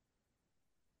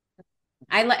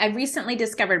 I recently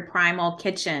discovered Primal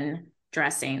Kitchen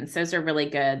dressings. Those are really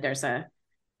good. There's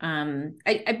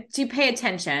I do pay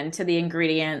attention to the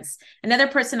ingredients. Another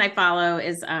person I follow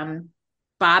is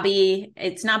Bobby.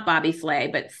 It's not Bobby Flay,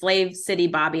 but Flav City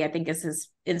Bobby, I think is his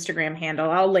Instagram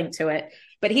handle. I'll link to it.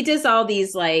 But he does all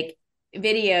these like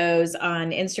videos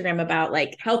on Instagram about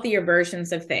like healthier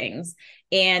versions of things.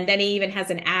 And then he even has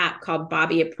an app called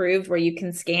Bobby Approved where you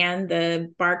can scan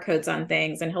the barcodes on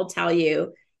things and he'll tell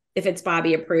you if it's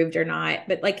Bobby approved or not.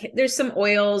 But like there's some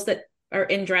oils that are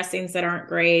in dressings that aren't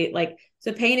great. Like,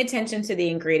 so paying attention to the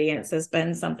ingredients has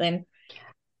been something.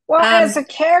 Well, as a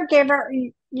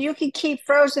caregiver, you can keep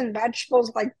frozen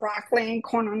vegetables like broccoli and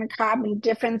corn on the cob and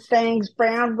different things,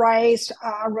 brown rice,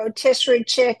 rotisserie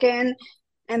chicken,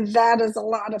 and that is a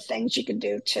lot of things you can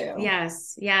do too.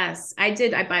 Yes. I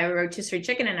did. I buy a rotisserie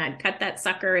chicken and I'd cut that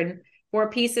sucker in 4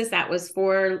 pieces. That was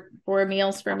four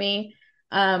meals for me.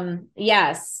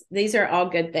 Yes, these are all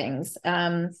good things.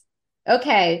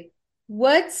 Okay.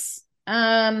 What's,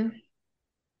 well,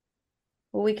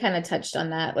 we kind of touched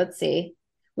on that. Let's see.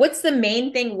 What's the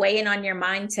main thing weighing on your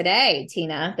mind today,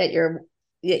 Tena, that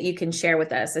you can share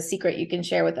with us, a secret you can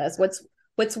share with us?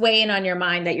 What's weighing on your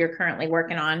mind that you're currently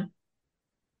working on?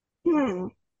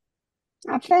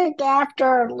 I think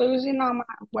after losing all my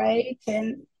weight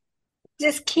and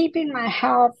just keeping my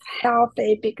health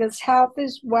healthy, because health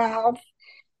is wealth.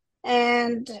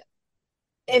 And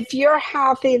if you're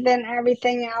healthy, then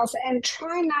everything else, and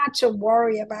try not to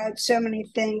worry about so many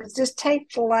things. Just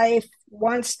take life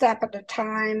one step at a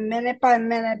time, minute by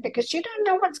minute, because you don't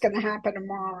know what's going to happen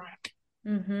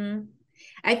tomorrow.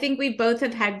 I think we both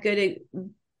have had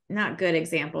not good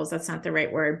examples. That's not the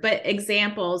right word, but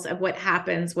examples of what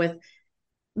happens with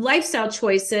lifestyle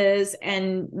choices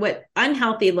and what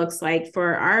unhealthy looks like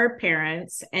for our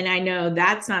parents. And I know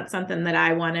that's not something that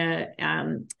I want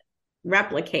to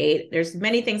replicate. There's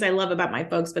many things I love about my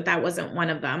folks, but that wasn't one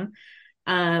of them.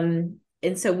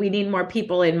 And so we need more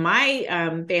people in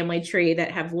my family tree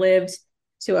that have lived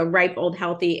to a ripe, old,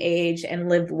 healthy age and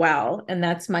lived well. And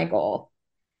that's my goal.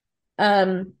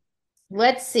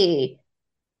 Let's see.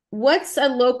 What's a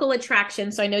local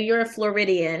attraction? So I know you're a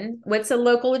Floridian. What's a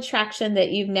local attraction that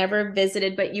you've never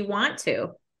visited, but you want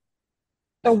to?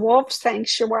 The wolf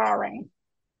sanctuary.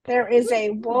 There is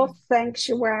a wolf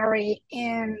sanctuary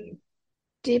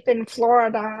deep in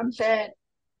Florida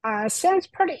that sounds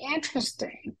pretty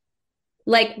interesting.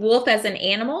 Like wolf as in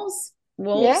animals?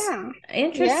 Wolves? Yeah.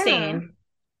 Interesting.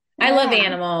 Yeah. I love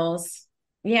animals.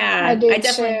 Yeah. I do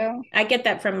definitely, too. I get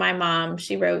that from my mom.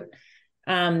 She wrote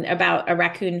about a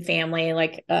raccoon family.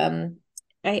 Like,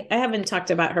 I haven't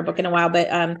talked about her book in a while,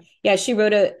 but yeah, she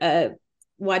wrote a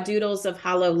Wadoodles of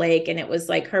Hollow Lake, and it was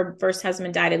like her first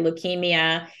husband died of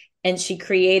leukemia, and she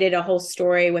created a whole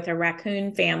story with a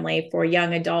raccoon family for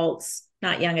young adults,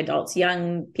 not young adults,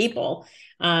 young people,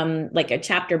 like a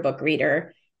chapter book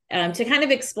reader, to kind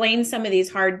of explain some of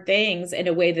these hard things in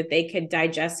a way that they could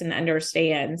digest and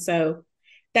understand. So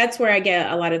that's where I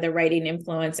get a lot of the writing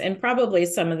influence, and probably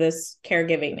some of this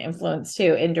caregiving influence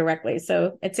too, indirectly.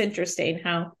 So it's interesting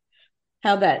how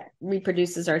that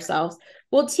reproduces ourselves.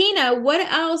 Well, Tena, what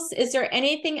else? Is there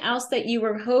anything else that you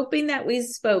were hoping that we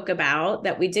spoke about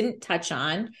that we didn't touch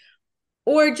on?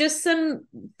 Or just some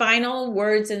final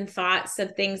words and thoughts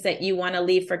of things that you want to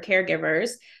leave for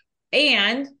caregivers?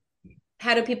 And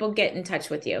how do people get in touch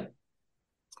with you?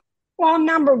 Well,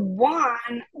 number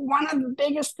one of the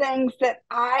biggest things that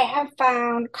I have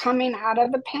found coming out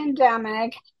of the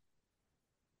pandemic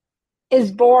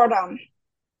is boredom.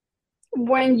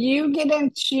 When you get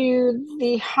into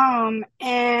the home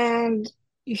and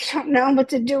you don't know what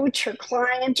to do with your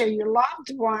client or your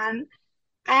loved one,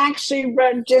 I actually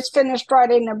just finished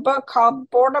writing a book called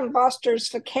Boredom Busters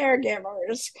for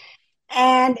Caregivers.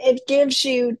 And it gives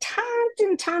you tons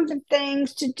and tons of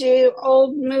things to do,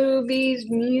 old movies,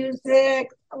 music,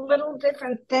 little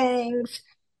different things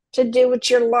to do with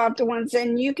your loved ones.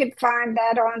 And you can find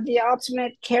that on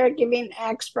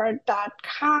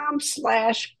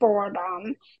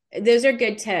theultimatecaregivingexpert.com/boredom. Those are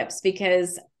good tips,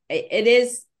 because it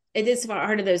is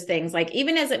part of those things. Like,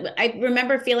 even I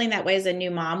remember feeling that way as a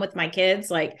new mom with my kids.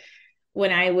 Like,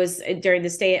 when I was during the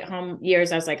stay-at-home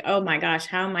years, I was like, oh my gosh,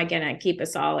 how am I going to keep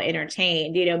us all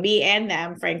entertained? Me and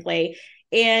them, frankly.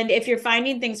 And if you're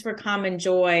finding things for common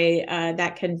joy,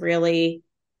 that can really,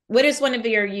 what is one of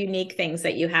your unique things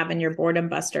that you have in your Boredom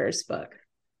Busters book?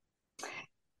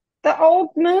 The old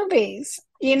movies.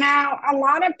 A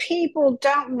lot of people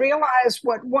don't realize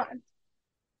what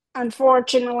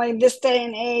unfortunately, this day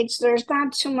and age, there's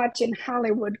not too much in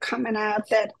Hollywood coming out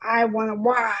that I want to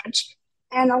watch.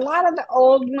 And a lot of the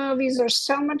old movies are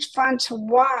so much fun to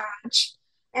watch.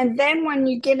 And then when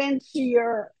you get into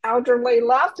your elderly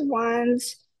loved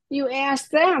ones, you ask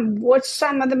them, what's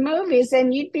some of the movies?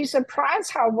 And you'd be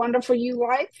surprised how wonderful you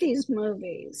like these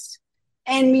movies.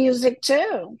 And music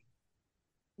too.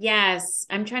 Yes.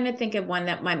 I'm trying to think of one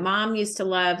that my mom used to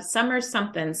love. Summer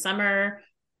something.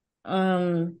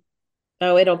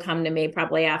 It'll come to me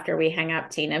probably after we hang up,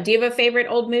 Tena. Do you have a favorite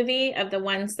old movie of the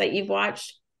ones that you've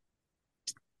watched?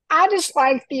 I just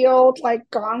like the old, like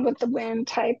Gone with the Wind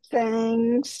type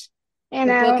things. The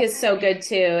book is so good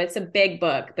too. It's a big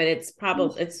book, but it's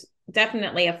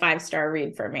definitely a 5-star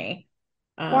read for me.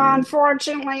 Well,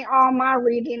 unfortunately, all my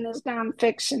reading is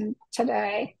nonfiction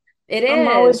today. I'm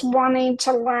always wanting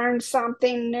to learn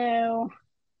something new.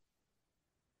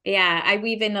 Yeah, I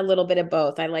weave in a little bit of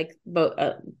both. I like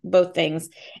both things.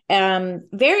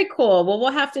 Very cool. Well, we'll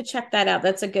have to check that out.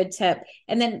 That's a good tip.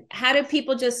 And then how do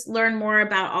people just learn more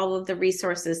about all of the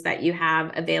resources that you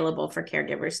have available for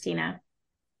caregivers, Tena?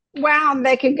 Well,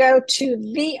 they could go to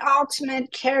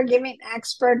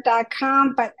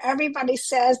theultimatecaregivingexpert.com, but everybody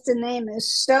says the name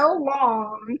is so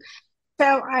long.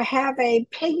 So I have a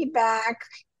piggyback.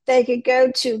 They could go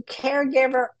to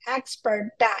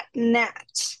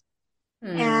caregiverexpert.net.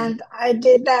 And I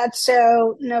did that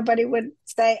so nobody would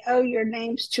say, oh, your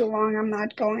name's too long, I'm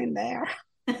not going there.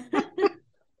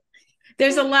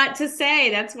 There's a lot to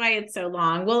say. That's why it's so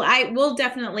long. Well, I will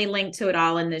definitely link to it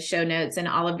all in the show notes and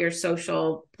all of your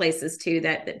social places too,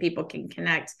 that people can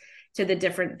connect to the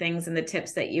different things and the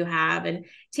tips that you have. And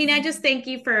Tena, I just thank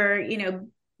you for,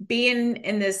 being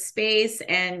in this space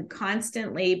and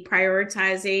constantly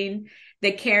prioritizing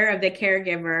the care of the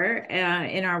caregiver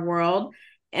in our world.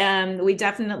 We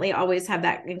definitely always have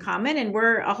that in common, and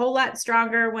we're a whole lot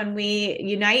stronger when we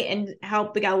unite and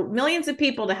help. We got millions of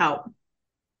people to help.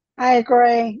 I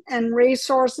agree. And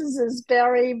resources is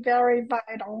very, very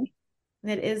vital.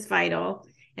 It is vital,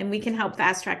 and we can help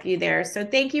fast track you there. So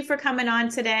thank you for coming on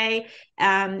today.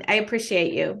 I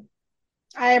appreciate you.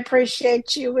 I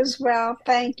appreciate you as well.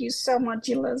 Thank you so much,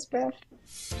 Elizabeth.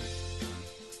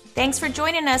 Thanks for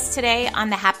joining us today on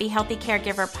the Happy Healthy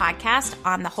Caregiver podcast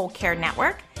on the Whole Care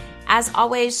Network. As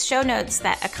always, show notes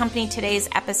that accompany today's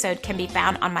episode can be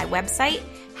found on my website,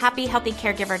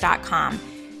 happyhealthycaregiver.com.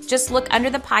 Just look under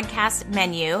the podcast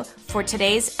menu for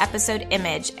today's episode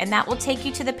image, and that will take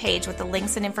you to the page with the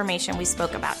links and information we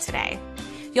spoke about today.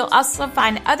 You'll also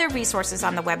find other resources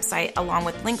on the website, along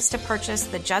with links to purchase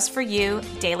the Just For You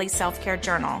Daily Self-Care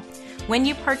Journal. When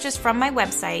you purchase from my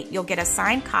website, you'll get a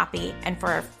signed copy and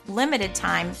for a limited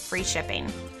time, free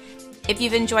shipping. If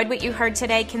you've enjoyed what you heard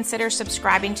today, consider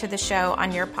subscribing to the show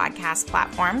on your podcast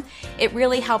platform. It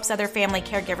really helps other family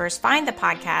caregivers find the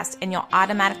podcast, and you'll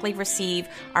automatically receive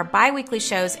our bi-weekly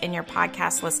shows in your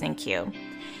podcast listening queue.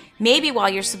 Maybe while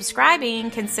you're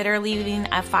subscribing, consider leaving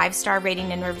a 5-star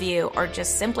rating and review, or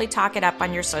just simply talk it up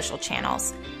on your social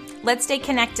channels. Let's stay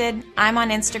connected. I'm on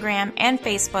Instagram and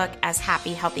Facebook as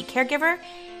Happy Healthy Caregiver.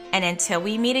 And until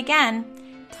we meet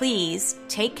again, please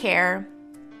take care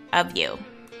of you.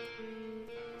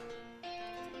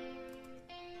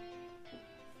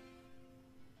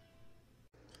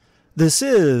 This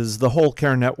is the Whole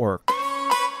Care Network.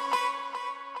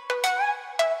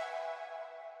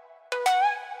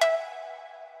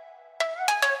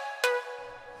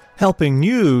 Helping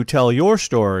you tell your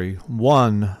story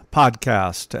one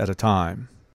podcast at a time.